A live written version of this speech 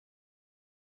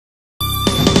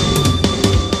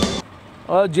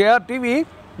JRTV.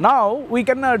 Now we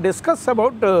can discuss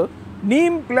about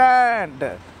neem plant.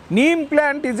 Neem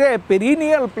plant is a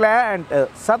perennial plant.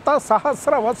 Sata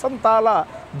Sahasra Vasantala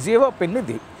Jiva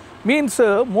Pennidhi. Means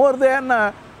more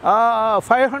than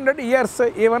 500 years,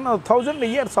 even 1000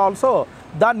 years also,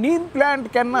 the neem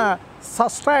plant can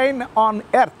sustain on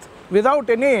earth without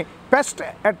any pest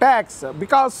attacks,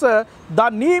 because the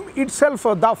neem itself,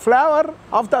 the flower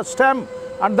of the stem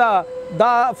and the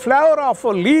flower of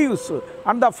leaves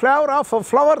and the flower of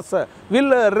flowers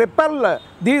will repel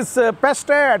these pest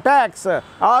attacks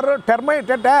or termite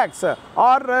attacks,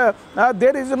 or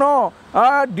there is no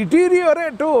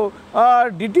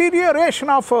deterioration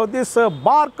of this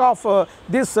bark of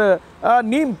this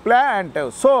neem plant.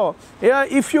 So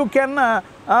if you can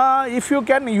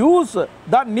use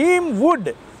the neem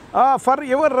wood for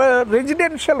your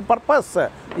residential purpose,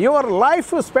 your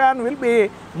lifespan will be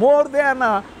more than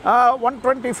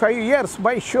 125 years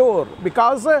by sure,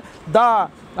 because the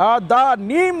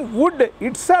neem wood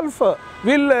itself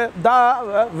will,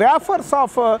 the wafers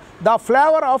of the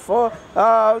flower of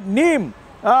neem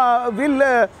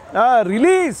will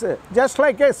release just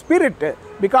like a spirit,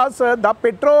 because the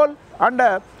petrol and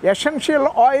essential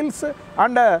oils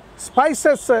and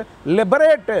spices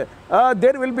liberate,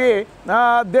 there will be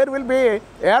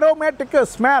aromatic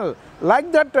smell.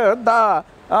 Like that, the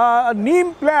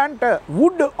neem plant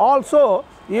wood also,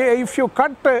 if you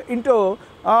cut into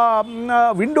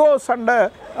windows and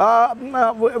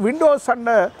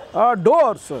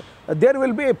doors, there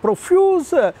will be a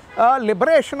profuse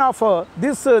liberation of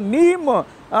this neem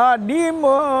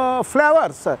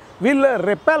flowers will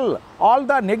repel all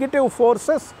the negative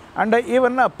forces and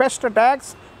even pest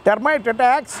attacks, termite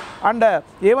attacks, and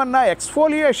even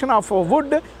exfoliation of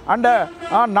wood and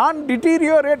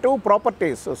non-deteriorative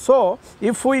properties. So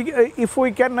if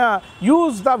we can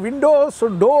use the windows,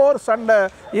 doors, and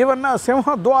even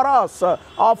simhadwaras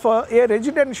of a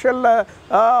residential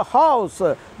house,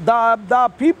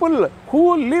 the people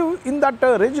who live in that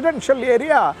residential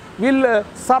area will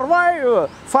survive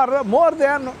for more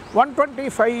than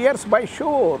 125 years by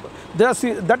sure.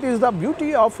 That is the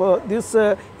beauty of this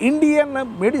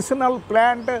Indian medicinal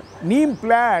plant, neem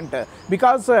plant,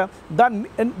 because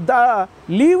the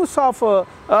leaves of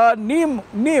neem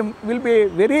will be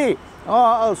very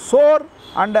sour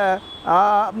and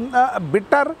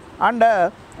bitter, and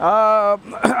the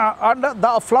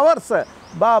flowers,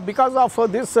 because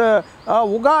of this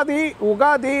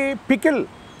Ugadi pickle,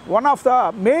 one of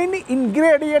the main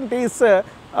ingredient is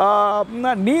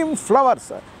neem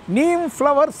flowers. Neem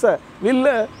flowers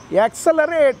will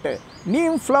accelerate,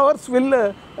 neem flowers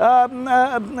will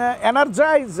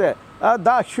energize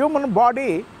the human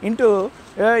body into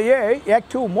a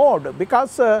active mode,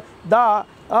 because the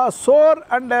sour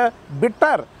and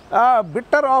bitter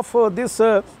of this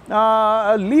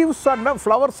leaves and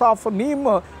flowers of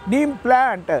neem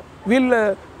plant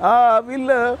will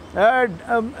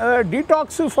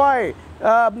detoxify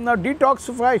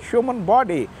human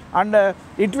body, and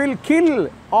it will kill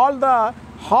all the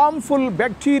harmful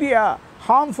bacteria,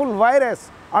 harmful virus,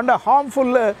 and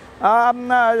harmful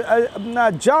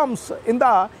germs in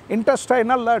the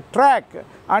intestinal tract,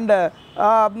 and there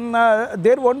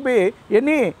won't be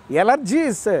any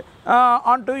allergies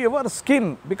onto your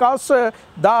skin, because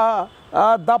the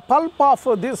pulp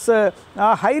of this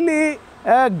highly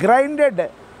grinded,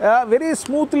 very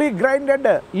smoothly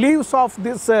grinded leaves of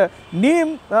this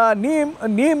neem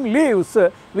leaves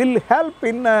will help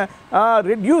in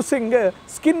reducing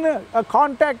skin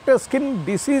contact skin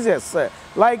diseases,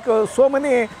 like so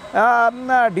many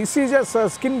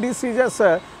diseases, skin diseases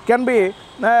can be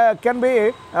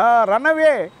run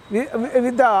away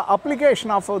with the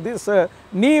application of this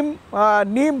neem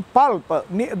pulp.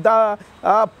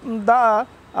 The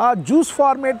juice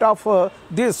format of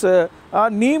this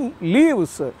neem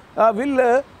leaves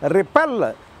will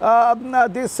repel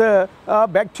this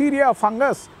bacteria,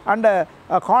 fungus, and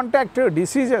contact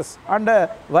diseases and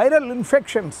viral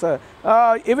infections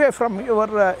away from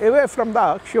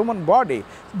the human body.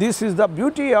 This is the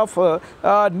beauty of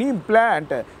neem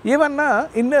plant. Even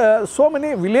in so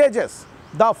many villages,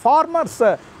 the farmers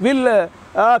will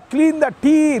clean the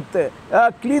teeth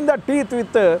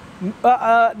with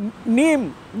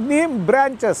neem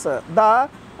branches.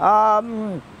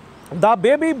 The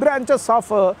baby branches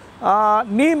of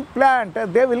neem plant,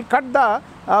 they will cut the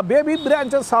baby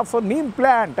branches of neem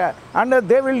plant, and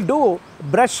they will do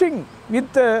brushing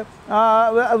with the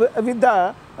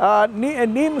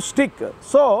neem stick.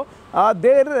 So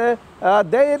their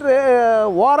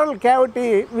oral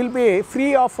cavity will be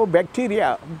free of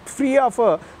bacteria, free of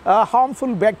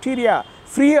harmful bacteria,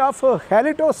 free of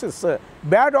halitosis,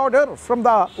 bad odor from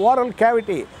the oral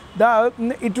cavity.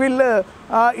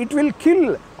 It will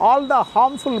kill all the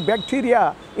harmful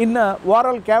bacteria in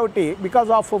oral cavity because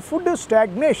of food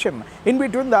stagnation in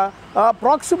between the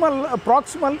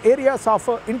proximal areas of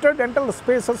interdental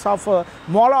spaces of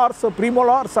molars,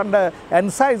 premolars and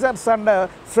incisors and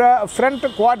front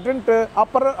quadrant,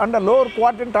 upper and lower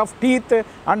quadrant of teeth,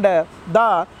 and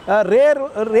the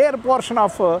rare portion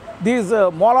of these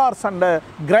molars and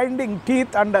grinding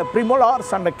teeth and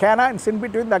premolars and canines in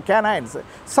between the canines.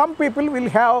 Some people will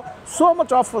have so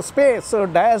much of space,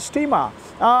 diastema,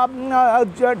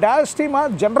 diastema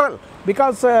general,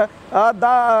 because the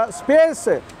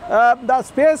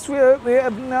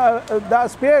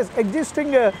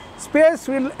existing space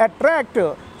will attract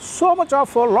so much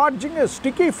of lodging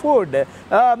sticky food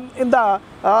in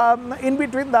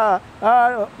between the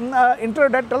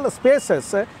interdental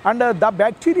spaces, and the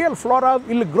bacterial flora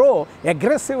will grow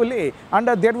aggressively, and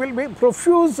there will be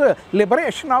profuse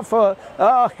liberation of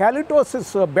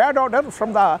halitosis, bad odor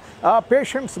from the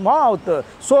patient's mouth.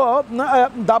 So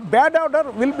the bad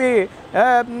odor will be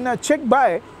checked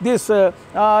by this.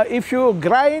 If you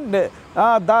grind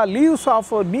the leaves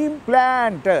of neem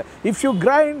plant, if you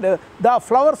grind the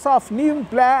flowers of neem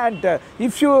plant,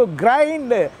 if you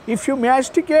grind, if you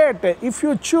masticate, if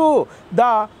you chew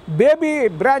the baby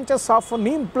branches of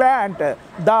neem plant,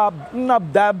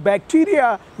 the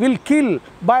bacteria will kill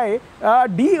by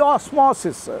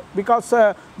deosmosis, because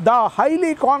the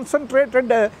highly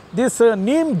concentrated this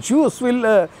neem juice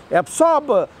will absorb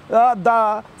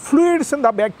the fluids in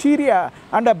the bacteria,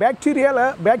 and the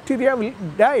bacteria will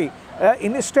die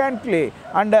instantly,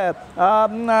 and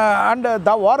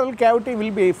the oral cavity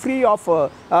will be free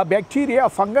of bacteria,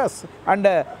 fungus and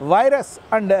virus,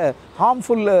 and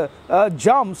harmful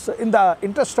germs in the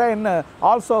intestine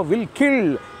also will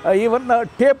kill. Even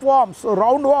tapeworms,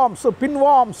 roundworms,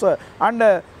 pinworms and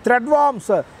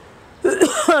threadworms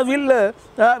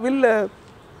will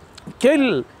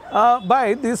kill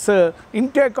by this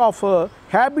intake of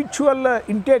habitual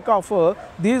intake of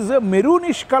these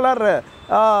maroonish color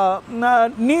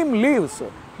neem leaves.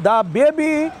 The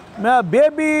baby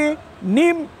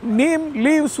neem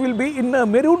leaves will be in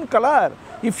maroon color.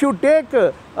 If you take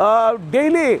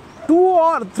daily 2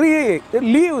 or 3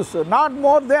 leaves, not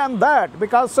more than that,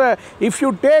 because if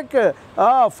you take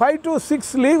 5 to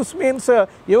 6 leaves means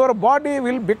your body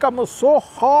will become so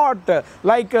hot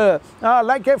like a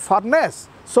furnace.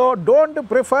 So don't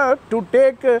prefer to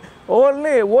take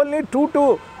only 2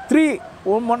 to 3,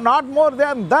 not more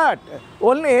than that,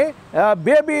 only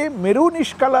baby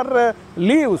maroonish color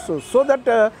leaves, so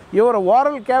that your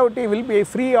oral cavity will be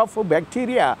free of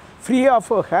bacteria, free of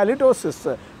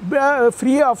halitosis,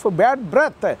 free of bad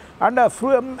breath, and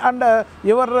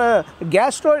your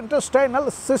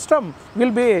gastrointestinal system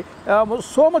will be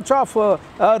so much of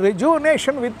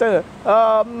rejuvenation with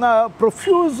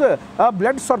profuse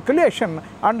blood circulation,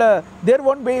 and there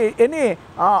won't be any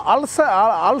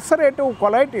ulcerative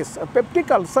colitis, peptic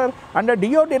ulcer and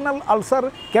duodenal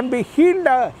ulcer can be healed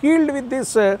with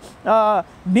this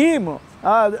neem.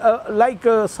 Like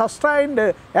sustained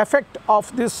effect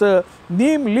of this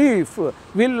neem leaf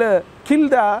will kill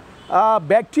the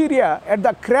bacteria at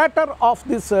the crater of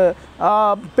this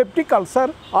peptic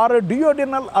ulcer or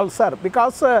duodenal ulcer,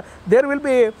 because there will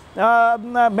be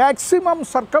maximum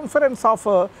circumference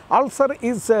of ulcer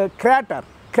is crater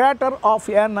of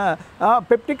an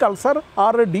peptic ulcer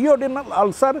or duodenal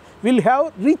ulcer will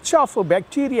have rich of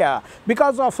bacteria.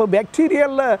 Because of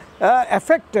bacterial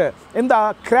effect in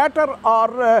the crater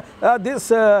or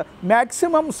this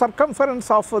maximum circumference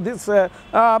of this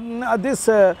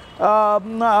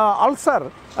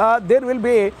ulcer, there will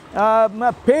be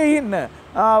pain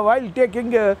while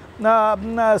taking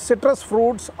citrus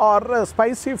fruits or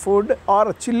spicy food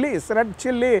or chilies, red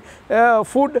chili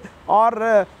food,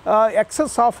 or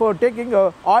excess of taking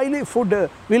oily food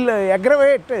will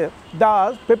aggravate the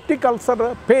peptic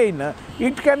ulcer pain.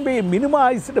 It can be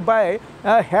minimized by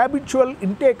habitual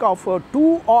intake of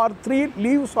 2 or 3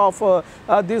 leaves of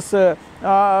this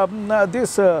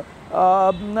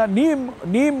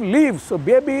neem leaves,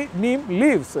 baby neem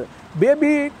leaves.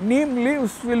 Baby neem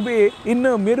leaves will be in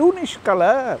maroonish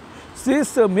color.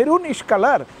 This maroonish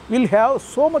color will have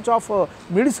so much of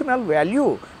medicinal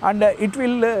value, and it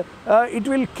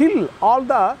will kill all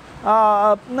the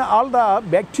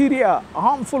bacteria,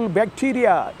 harmful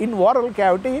bacteria in oral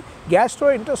cavity,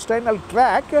 gastrointestinal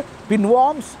tract,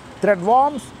 pinworms,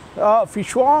 threadworms,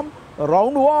 fishworm,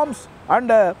 roundworms,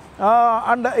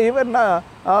 and even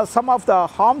some of the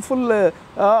harmful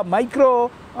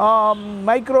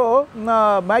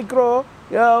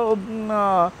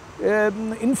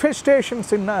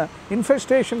infestations in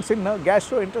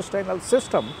gastrointestinal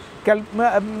system can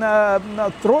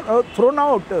thrown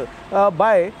out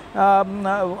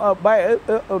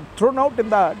thrown out in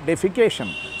the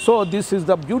defecation. So this is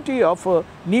the beauty of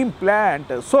neem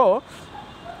plant. So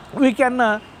we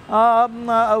can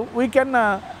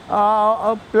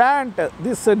plant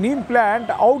this neem plant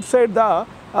outside the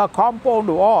compound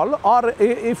wall, or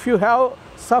if you have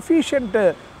sufficient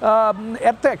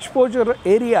earth exposure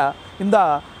area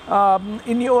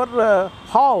in your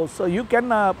house, you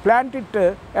can plant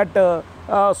it at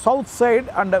south side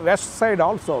and west side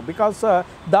also, because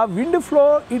the wind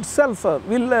flow itself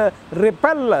will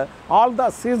repel all the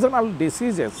seasonal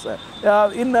diseases.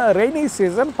 In rainy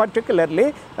season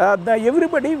particularly,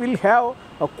 everybody will have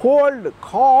a cold,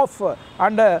 cough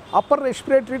and upper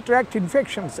respiratory tract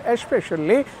infections,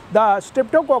 especially the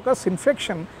streptococcus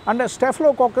infection and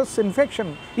staphylococcus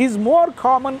infection is more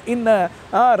common in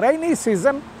rainy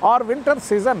season or winter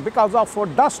season because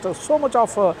of dust, so much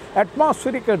of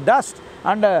atmospheric dust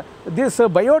and this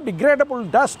biodegradable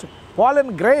dust,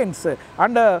 pollen grains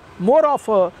and more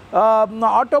of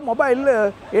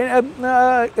automobile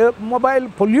mobile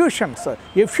pollutions,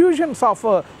 effusions of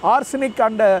arsenic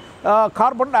and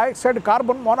carbon dioxide,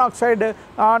 carbon monoxide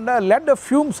and lead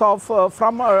fumes of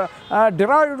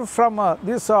derived from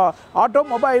this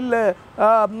automobile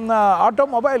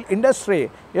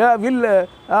industry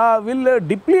will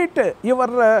deplete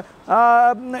your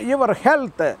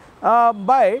health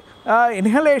by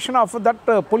inhalation of that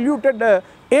polluted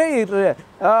air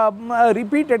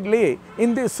repeatedly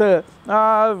in this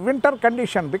winter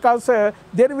condition, because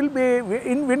there will be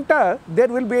in winter there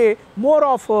will be more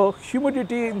of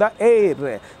humidity in the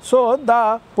air. So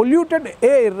the polluted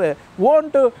air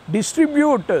won't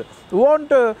distribute,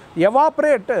 won't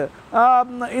evaporate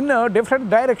in different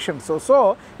directions.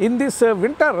 So in this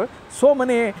winter, so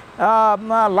many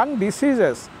lung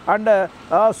diseases and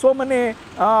so many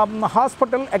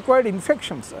hospital acquired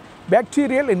infections,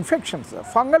 bacterial infections,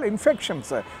 fungal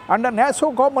infections and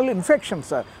nosocomial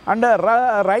infections and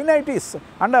rhinitis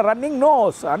and running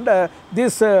nose and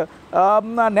this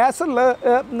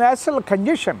nasal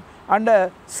congestion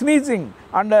and sneezing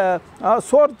and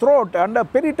sore throat and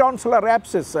peritonsillar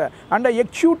abscess and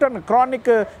acute and chronic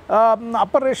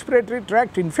upper respiratory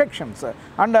tract infections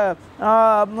and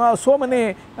so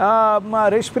many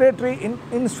respiratory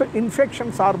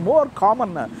infections are more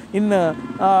common in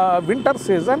winter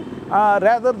season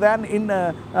rather than in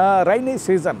rainy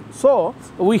season. So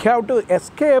we have to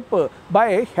escape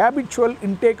by habitual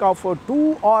intake of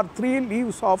 2 or 3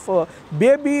 leaves of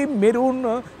baby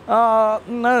maroon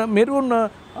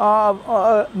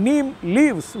neem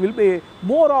leaves will be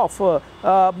more of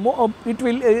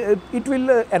it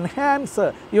will enhance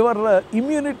your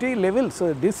immunity levels.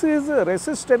 Disease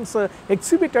resistance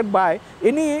exhibited by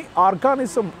any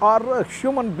organism or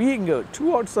human being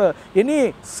towards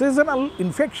any seasonal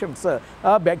infections,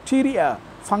 bacteria,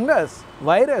 fungus,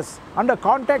 virus and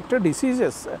contact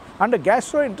diseases and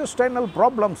gastrointestinal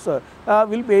problems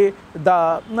will be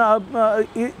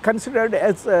considered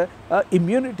as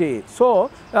immunity. So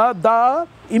the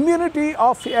immunity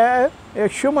of a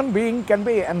human being can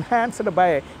be enhanced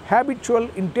by habitual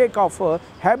intake of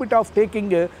habit of taking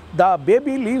the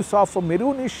baby leaves of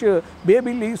maroonish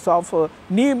baby leaves of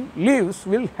neem leaves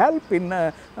will help in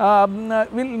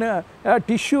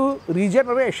tissue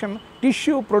regeneration,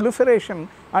 tissue proliferation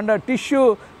and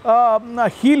tissue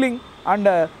healing and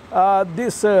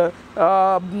this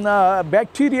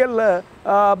bacterial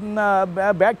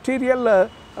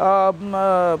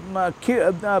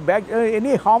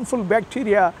any harmful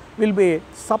bacteria will be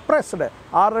suppressed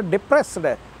or depressed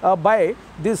by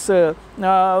this sour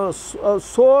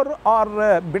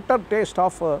or bitter taste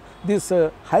of this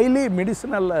highly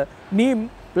medicinal neem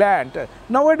plant.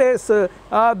 Nowadays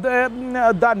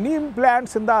the neem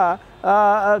plants in the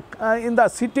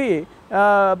city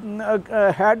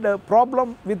had a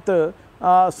problem with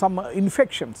some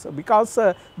infections, because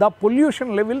the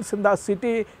pollution levels in the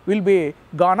city will be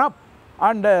gone up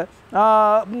and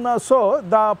so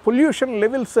the pollution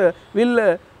levels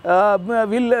will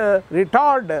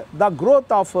retard the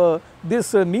growth of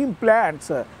this neem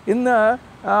plants in the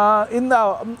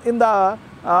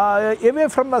away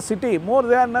from the city, more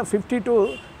than 50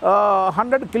 to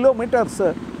 100 kilometers.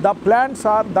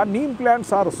 The neem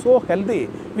plants are so healthy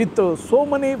with so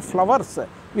many flowers,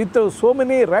 with so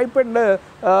many ripened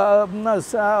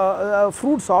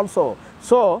fruits also.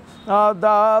 So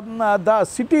the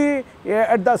city,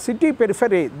 at the city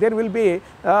periphery there will be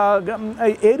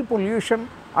air pollution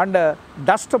and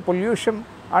dust pollution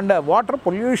and water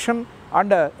pollution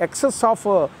and excess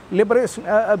of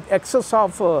excess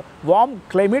of warm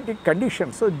climatic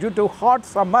conditions due to hot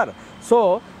summer.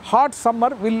 So hot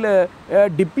summer will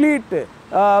deplete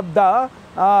the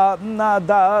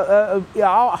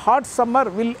hot summer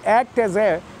will act as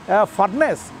a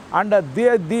furnace, and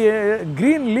the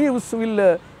green leaves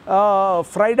will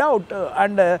fried out,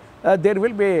 and there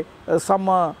will be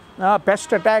some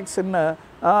pest attacks in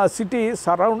city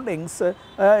surroundings,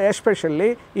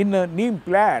 especially in neem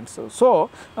plants. So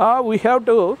we have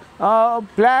to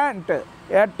plant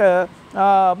at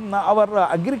our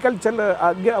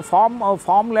agricultural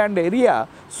farmland area,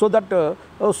 so that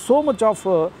so much of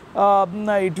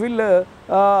it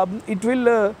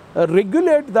will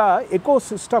regulate the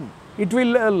ecosystem. It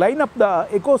will line up the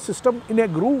ecosystem in a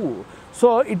groove.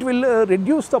 So it will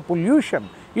reduce the pollution.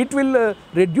 It will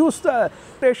reduce the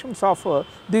stations of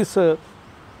this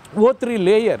O3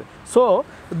 layer. So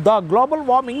the global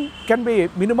warming can be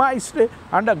minimized,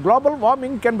 and global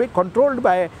warming can be controlled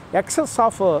by excess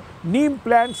of neem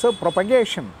plants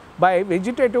propagation, by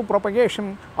vegetative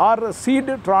propagation or seed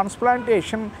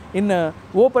transplantation in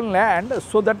open land,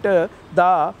 so that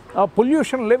the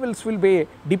pollution levels will be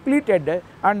depleted,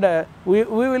 and we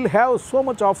will have so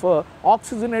much of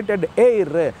oxygenated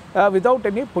air without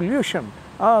any pollution.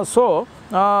 So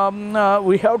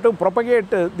we have to propagate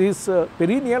this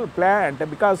perennial plant,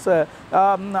 because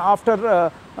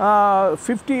after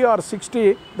 50 or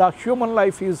 60, the human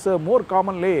life is more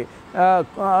commonly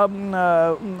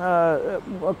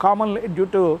due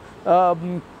to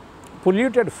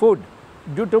polluted food,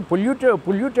 due to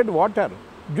polluted water,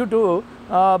 due to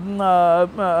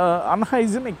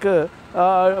unhygienic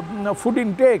food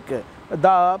intake.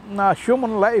 The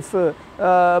human life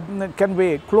can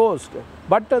be closed,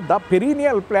 but the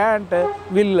perennial plant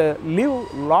will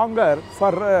live longer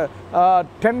for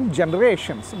 10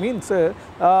 generations, means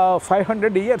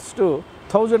 500 years to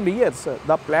 1000 years.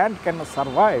 The plant can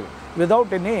survive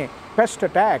without any pest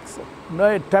attacks,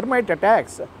 termite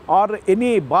attacks, or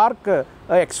any bark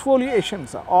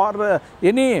exfoliations, or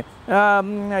any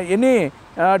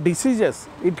diseases.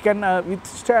 It can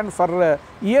withstand for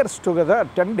years together,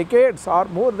 10 decades or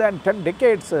more than 10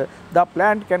 decades. The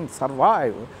plant can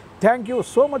survive. Thank you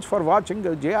so much for watching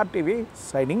JRTV,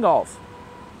 signing off.